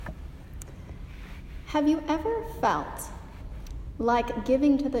Have you ever felt like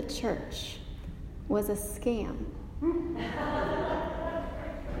giving to the church was a scam?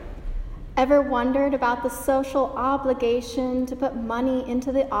 Ever wondered about the social obligation to put money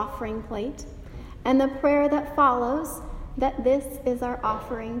into the offering plate and the prayer that follows that this is our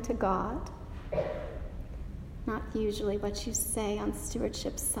offering to God? Not usually what you say on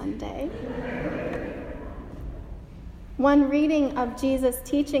Stewardship Sunday. One reading of Jesus'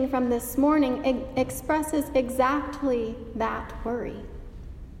 teaching from this morning expresses exactly that worry.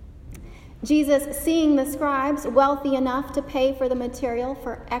 Jesus, seeing the scribes wealthy enough to pay for the material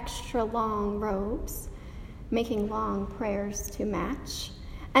for extra long robes, making long prayers to match,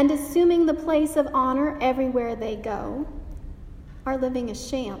 and assuming the place of honor everywhere they go, are living a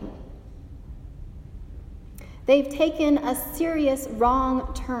sham. They've taken a serious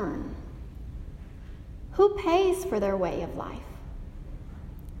wrong turn. Who pays for their way of life?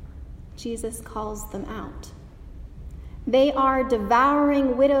 Jesus calls them out. They are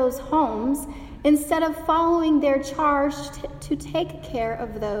devouring widows' homes instead of following their charge to take care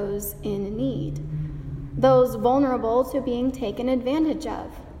of those in need, those vulnerable to being taken advantage of,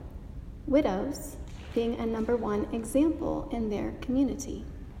 widows being a number one example in their community.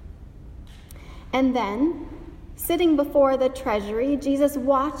 And then, sitting before the treasury, Jesus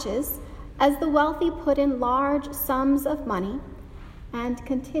watches as the wealthy put in large sums of money and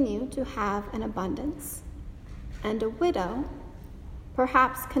continue to have an abundance. And a widow,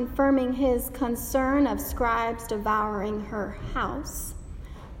 perhaps confirming his concern of scribes devouring her house,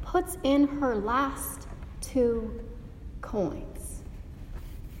 puts in her last 2 coins.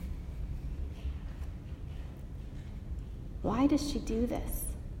 Why does she do this?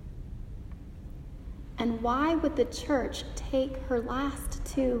 And why would the church take her last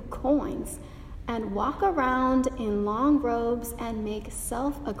 2 coins and walk around in long robes and make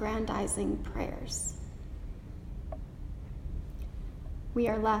self-aggrandizing prayers? We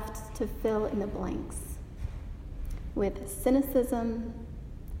are left to fill in the blanks with cynicism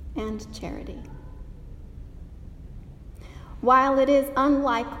and charity. While it is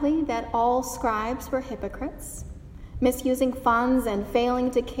unlikely that all scribes were hypocrites, misusing funds and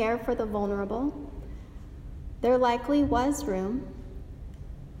failing to care for the vulnerable, there likely was room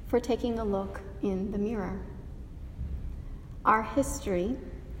for taking a look in the mirror. Our history,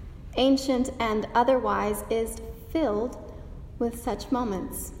 ancient and otherwise, is filled with such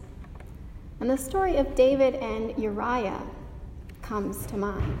moments. And the story of David and Uriah comes to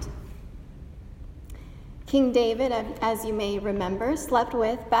mind. King David, as you may remember, slept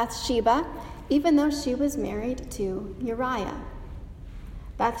with Bathsheba, even though she was married to Uriah.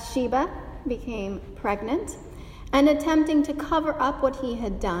 Bathsheba became pregnant, and attempting to cover up what he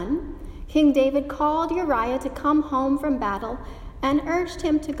had done, King David called Uriah to come home from battle and urged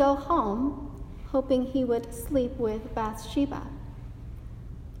him to go home, hoping he would sleep with Bathsheba.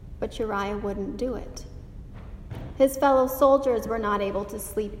 But Uriah wouldn't do it. His fellow soldiers were not able to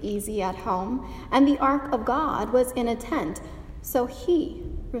sleep easy at home, and the Ark of God was in a tent, so he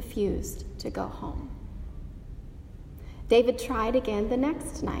refused to go home. David tried again the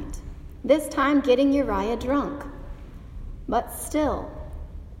next night, this time getting Uriah drunk. But still,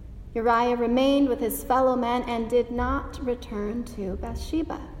 Uriah remained with his fellow men and did not return to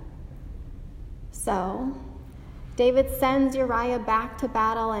Bathsheba. So, David sends Uriah back to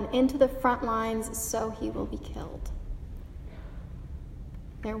battle and into the front lines so he will be killed.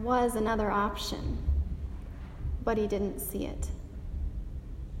 There was another option, but he didn't see it.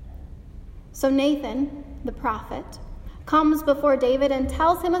 So Nathan, the prophet, comes before David and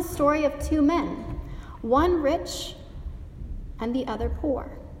tells him a story of 2 men, one rich and the other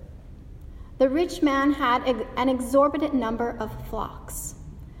poor. The rich man had an exorbitant number of flocks,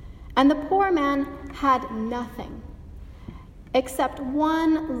 and the poor man had nothing except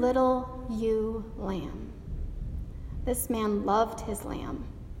one little ewe lamb. This man loved his lamb.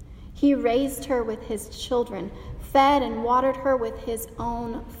 He raised her with his children, fed and watered her with his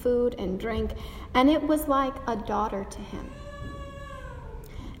own food and drink, and it was like a daughter to him.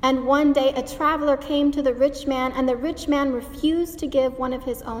 And one day a traveler came to the rich man, and the rich man refused to give one of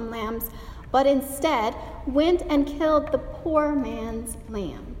his own lambs, but instead went and killed the poor man's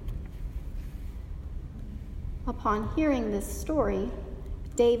lamb. Upon hearing this story,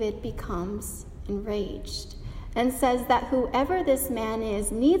 David becomes enraged and says that whoever this man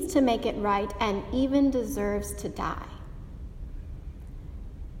is needs to make it right and even deserves to die.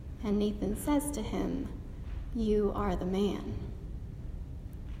 And Nathan says to him, "You are the man."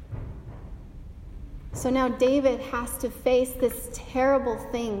 So now David has to face this terrible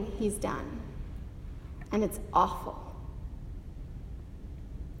thing he's done, and it's awful.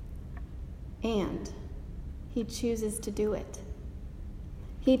 And he chooses to do it.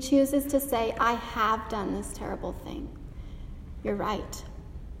 He chooses to say, I have done this terrible thing. You're right.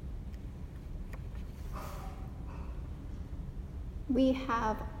 We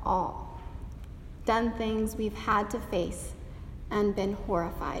have all done things we've had to face and been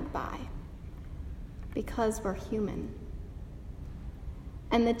horrified by because we're human.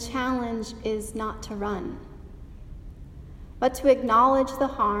 And the challenge is not to run, but to acknowledge the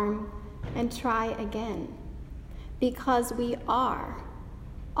harm and try again, because we are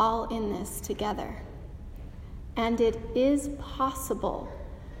all in this together. And it is possible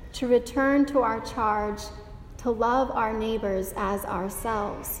to return to our charge to love our neighbors as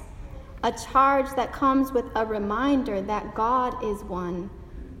ourselves, a charge that comes with a reminder that God is one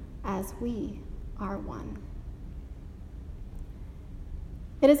as we are one.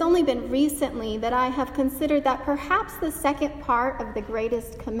 It has only been recently that I have considered that perhaps the second part of the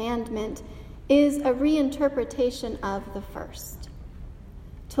greatest commandment is a reinterpretation of the first.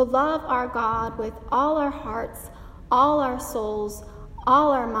 To love our God with all our hearts, all our souls,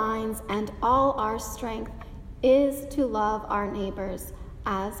 all our minds, and all our strength is to love our neighbors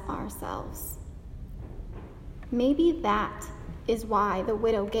as ourselves. Maybe that is why the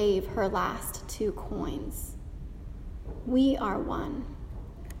widow gave her last 2 coins. We are one,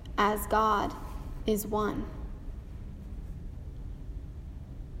 as God is one.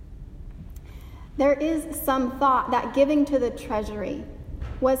 There is some thought that giving to the treasury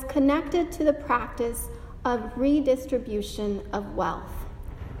was connected to the practice of redistribution of wealth,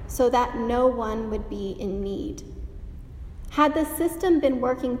 so that no one would be in need. Had the system been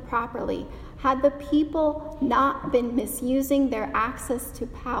working properly, had the people not been misusing their access to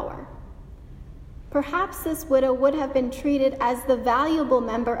power, perhaps this widow would have been treated as the valuable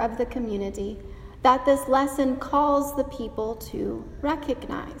member of the community that this lesson calls the people to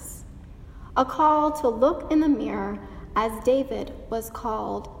recognize. A call to look in the mirror as David was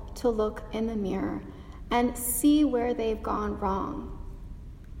called to look in the mirror and see where they've gone wrong,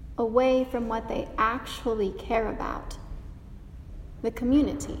 away from what they actually care about, the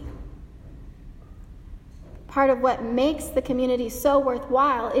community. Part of what makes the community so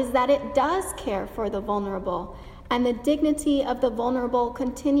worthwhile is that it does care for the vulnerable, and the dignity of the vulnerable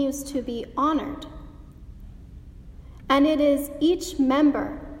continues to be honored. And it is each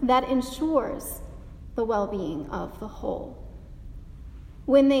member that ensures the well-being of the whole.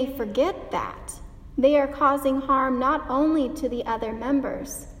 When they forget that, they are causing harm not only to the other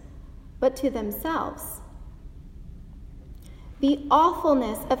members, but to themselves. The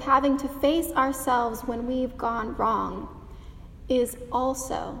awfulness of having to face ourselves when we've gone wrong is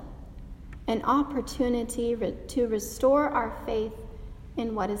also an opportunity to restore our faith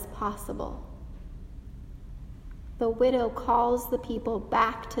in what is possible. The widow calls the people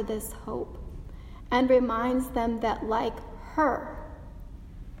back to this hope and reminds them that, like her,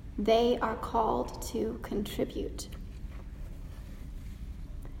 they are called to contribute.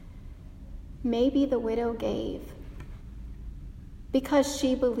 Maybe the widow gave because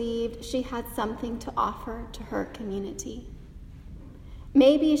she believed she had something to offer to her community.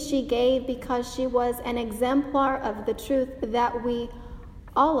 Maybe she gave because she was an exemplar of the truth that we,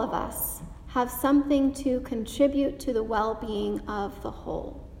 all of us, have something to contribute to the well-being of the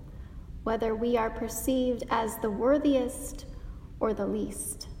whole, whether we are perceived as the worthiest or the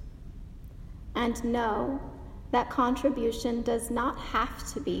least. And know that contribution does not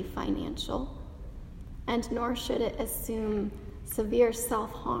have to be financial, and nor should it assume severe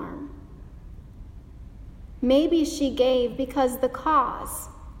self-harm. Maybe she gave because the cause,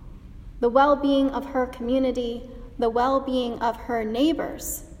 the well-being of her community, the well-being of her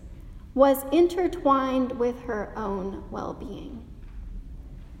neighbors, was intertwined with her own well-being.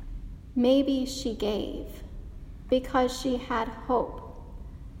 Maybe she gave because she had hope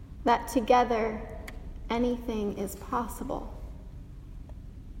that together anything is possible.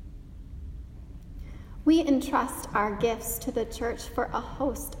 We entrust our gifts to the church for a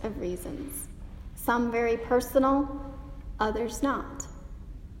host of reasons, some very personal, others not.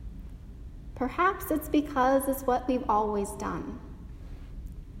 Perhaps it's because it's what we've always done.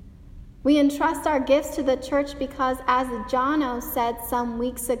 We entrust our gifts to the church because, as Jono said some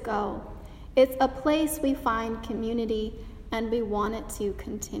weeks ago, it's a place we find community and we want it to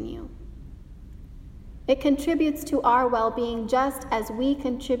continue. It contributes to our well-being just as we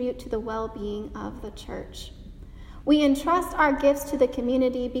contribute to the well-being of the church. We entrust our gifts to the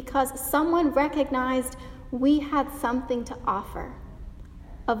community because someone recognized we had something to offer,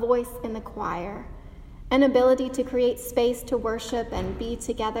 a voice in the choir, an ability to create space to worship and be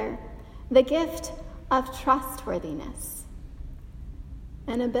together, the gift of trustworthiness.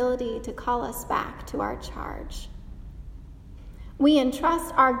 and ability to call us back to our charge. We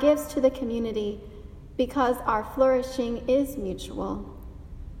entrust our gifts to the community because our flourishing is mutual,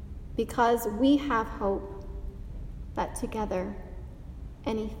 because we have hope that together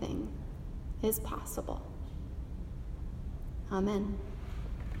anything is possible. Amen.